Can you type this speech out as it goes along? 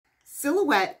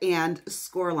Silhouette and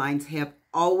score lines have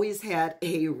always had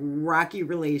a rocky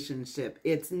relationship.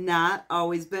 It's not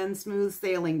always been smooth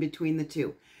sailing between the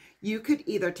two. You could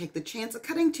either take the chance of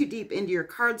cutting too deep into your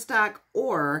cardstock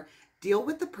or deal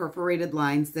with the perforated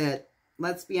lines that,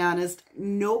 let's be honest,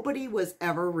 nobody was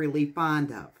ever really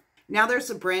fond of. Now there's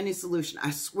a brand new solution.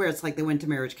 I swear it's like they went to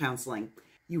marriage counseling.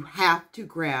 You have to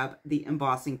grab the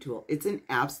embossing tool. It's an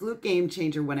absolute game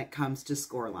changer when it comes to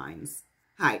score lines.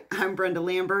 Hi, I'm Brenda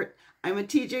Lambert. I'm a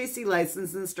TJC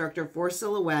licensed instructor for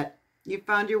Silhouette. You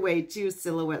found your way to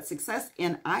Silhouette Success,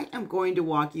 and I am going to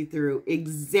walk you through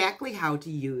exactly how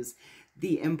to use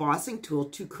the embossing tool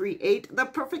to create the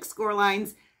perfect score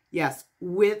lines, yes,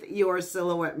 with your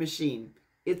Silhouette machine.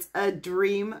 It's a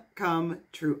dream come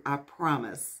true, I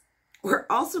promise. We're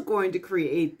also going to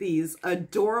create these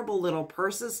adorable little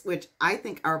purses, which I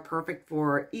think are perfect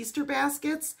for Easter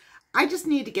baskets. I just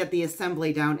need to get the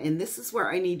assembly down, and this is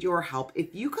where I need your help.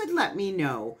 If you could let me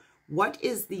know what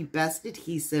is the best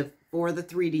adhesive for the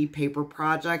 3D paper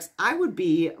projects, I would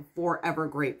be forever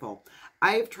grateful.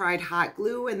 I've tried hot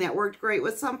glue, and that worked great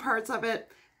with some parts of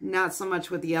it, not so much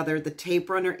with the other. The tape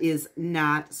runner is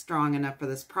not strong enough for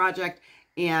this project,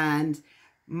 and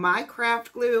my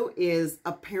craft glue is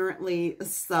apparently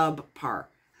subpar.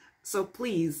 So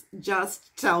please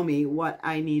just tell me what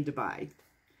I need to buy.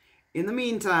 In the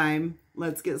meantime,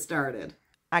 let's get started.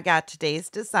 I got today's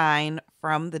design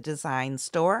from the design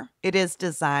store. It is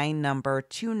design number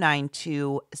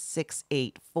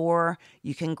 292684.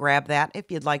 You can grab that if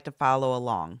you'd like to follow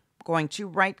along. I'm going to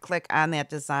right click on that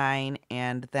design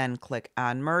and then click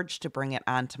on merge to bring it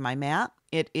onto my mat.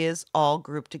 It is all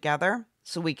grouped together,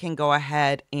 so we can go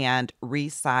ahead and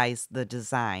resize the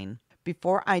design.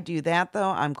 Before I do that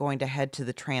though, I'm going to head to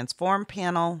the transform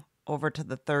panel, over to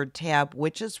the third tab,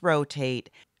 which is rotate,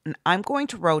 and I'm going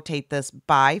to rotate this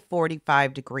by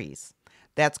 45 degrees.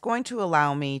 That's going to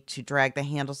allow me to drag the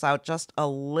handles out just a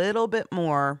little bit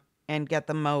more and get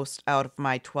the most out of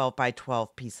my 12 by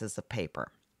 12 pieces of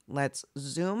paper. Let's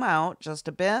zoom out just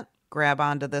a bit, grab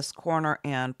onto this corner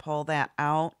and pull that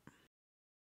out.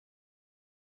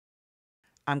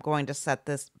 I'm going to set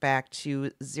this back to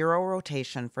 0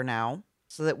 rotation for now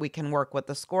so that we can work with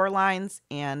the score lines,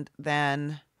 and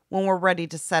then when we're ready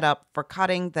to set up for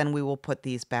cutting, then we will put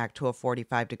these back to a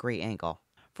 45-degree angle.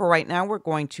 For right now, we're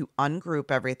going to ungroup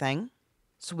everything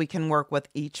so we can work with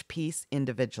each piece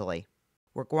individually.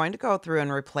 We're going to go through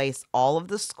and replace all of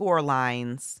the score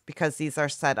lines because these are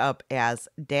set up as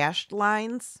dashed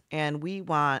lines, and we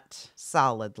want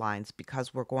solid lines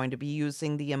because we're going to be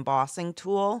using the embossing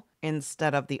tool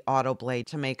instead of the autoblade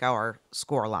to make our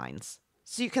score lines.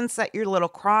 So you can set your little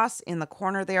cross in the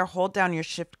corner there, hold down your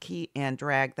shift key and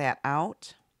drag that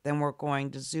out. Then we're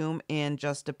going to zoom in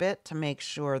just a bit to make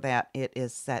sure that it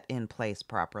is set in place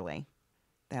properly.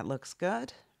 That looks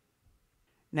good.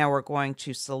 Now we're going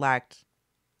to select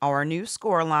our new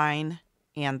score line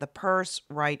and the purse,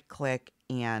 right click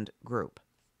and group.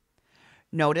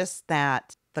 Notice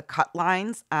that the cut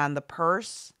lines on the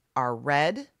purse are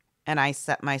red and I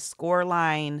set my score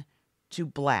line to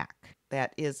black.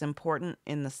 That is important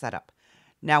in the setup.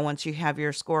 Now, once you have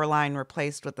your score line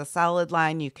replaced with a solid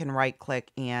line, you can right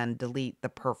click and delete the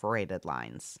perforated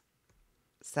lines.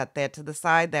 Set that to the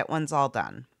side. That one's all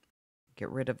done. Get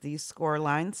rid of these score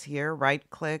lines here. Right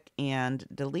click and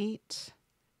delete.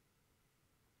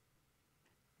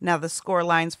 Now the score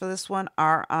lines for this one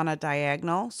are on a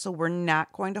diagonal, so we're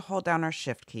not going to hold down our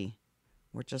shift key.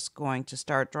 We're just going to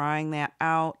start drawing that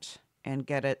out and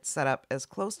get it set up as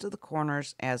close to the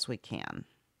corners as we can.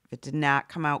 If it did not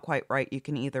come out quite right, you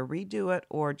can either redo it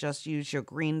or just use your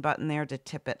green button there to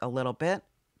tip it a little bit,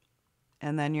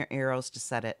 and then your arrows to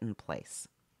set it in place.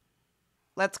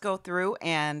 Let's go through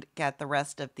and get the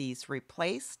rest of these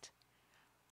replaced.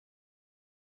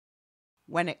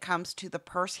 When it comes to the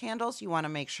purse handles, you want to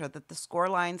make sure that the score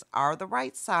lines are the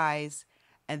right size,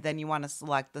 and then you want to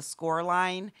select the score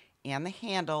line and the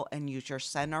handle and use your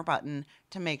center button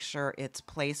to make sure it's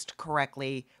placed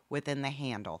correctly within the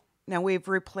handle. Now we've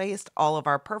replaced all of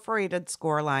our perforated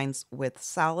score lines with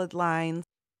solid lines.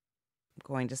 I'm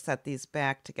going to set these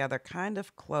back together kind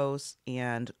of close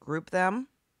and group them.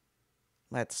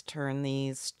 Let's turn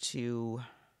these to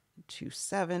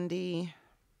 270.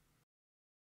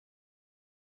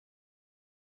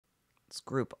 Let's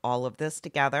group all of this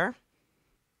together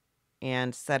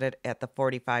and set it at the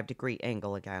 45-degree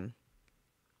angle again.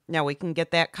 Now we can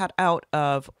get that cut out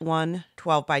of one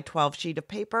 12 by 12 sheet of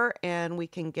paper, and we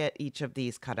can get each of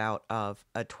these cut out of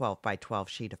a 12 by 12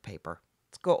 sheet of paper.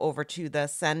 Let's go over to the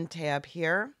Send tab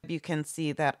here. You can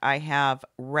see that I have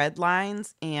red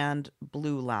lines and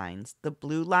blue lines. The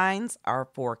blue lines are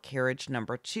for Carriage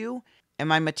number 2, and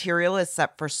my material is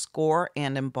set for score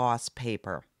and emboss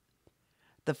paper.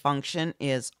 The function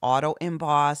is auto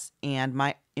emboss, and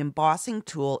my embossing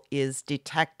tool is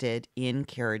detected in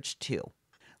Carriage 2.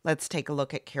 Let's take a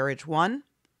look at Carriage 1.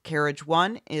 Carriage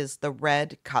 1 is the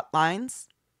red cut lines.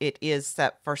 It is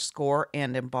set for score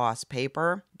and emboss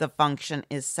paper. The function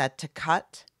is set to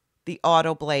cut. The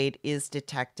auto blade is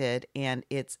detected, and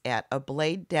it's at a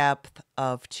blade depth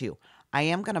of 2. I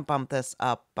am going to bump this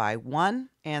up by 1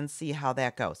 and see how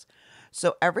that goes.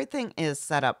 So everything is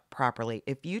set up properly.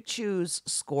 If you choose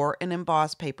score and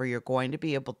emboss paper, you're going to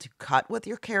be able to cut with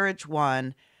your Carriage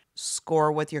 1,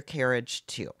 score with your Carriage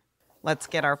 2. Let's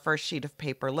get our first sheet of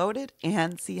paper loaded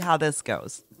and see how this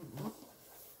goes.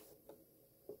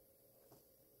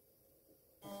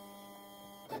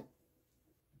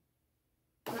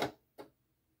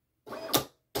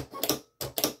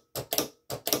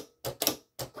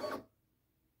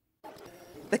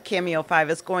 The Cameo 5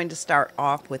 is going to start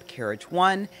off with Carriage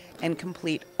 1 and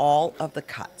complete all of the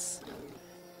cuts.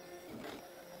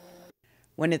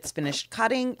 When it's finished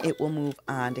cutting, it will move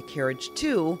on to Carriage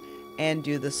 2 and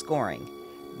do the scoring.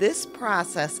 This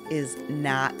process is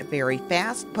not very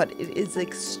fast, but it is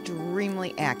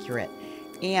extremely accurate,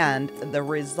 and the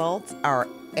results are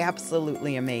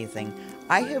absolutely amazing.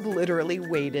 I have literally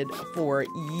waited for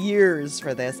years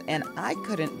for this, and I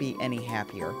couldn't be any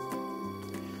happier.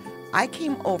 I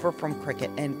came over from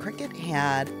Cricut, and Cricut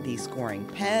had the scoring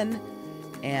pen,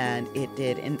 and it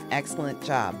did an excellent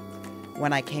job.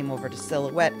 When I came over to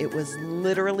Silhouette, it was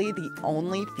literally the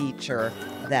only feature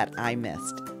that I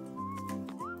missed.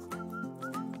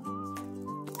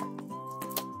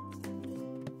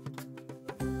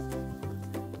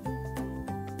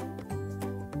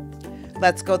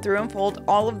 Let's go through and fold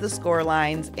all of the score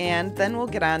lines, and then we'll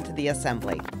get on to the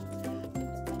assembly.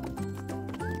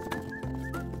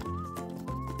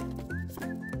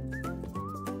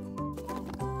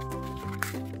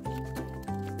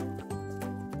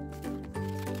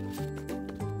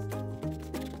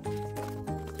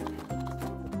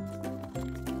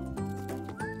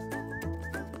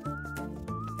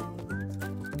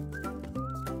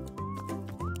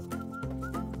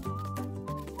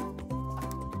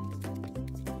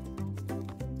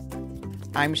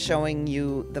 I'm showing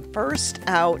you the first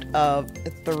out of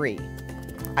 3.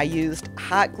 I used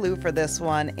hot glue for this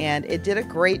one, and it did a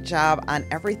great job on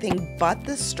everything but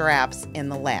the straps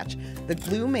and the latch. The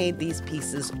glue made these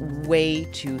pieces way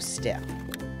too stiff.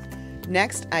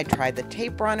 Next, I tried the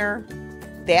tape runner.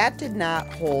 That did not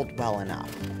hold well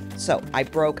enough. So I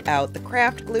broke out the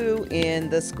craft glue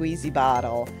in the squeezy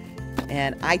bottle,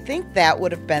 and I think that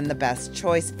would have been the best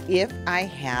choice if I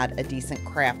had a decent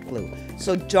craft glue.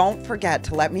 So don't forget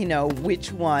to let me know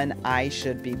which one I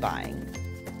should be buying.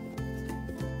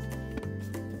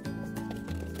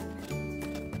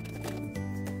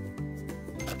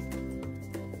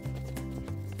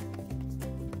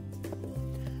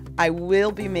 I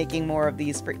will be making more of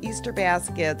these for Easter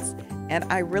baskets, and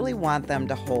I really want them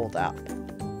to hold up.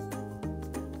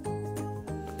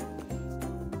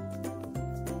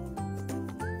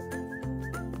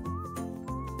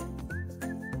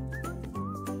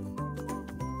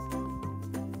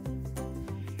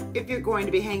 If you're going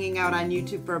to be hanging out on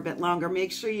YouTube for a bit longer,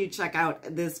 make sure you check out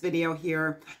this video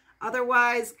here.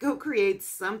 Otherwise, go create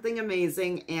something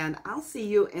amazing, and I'll see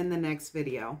you in the next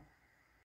video.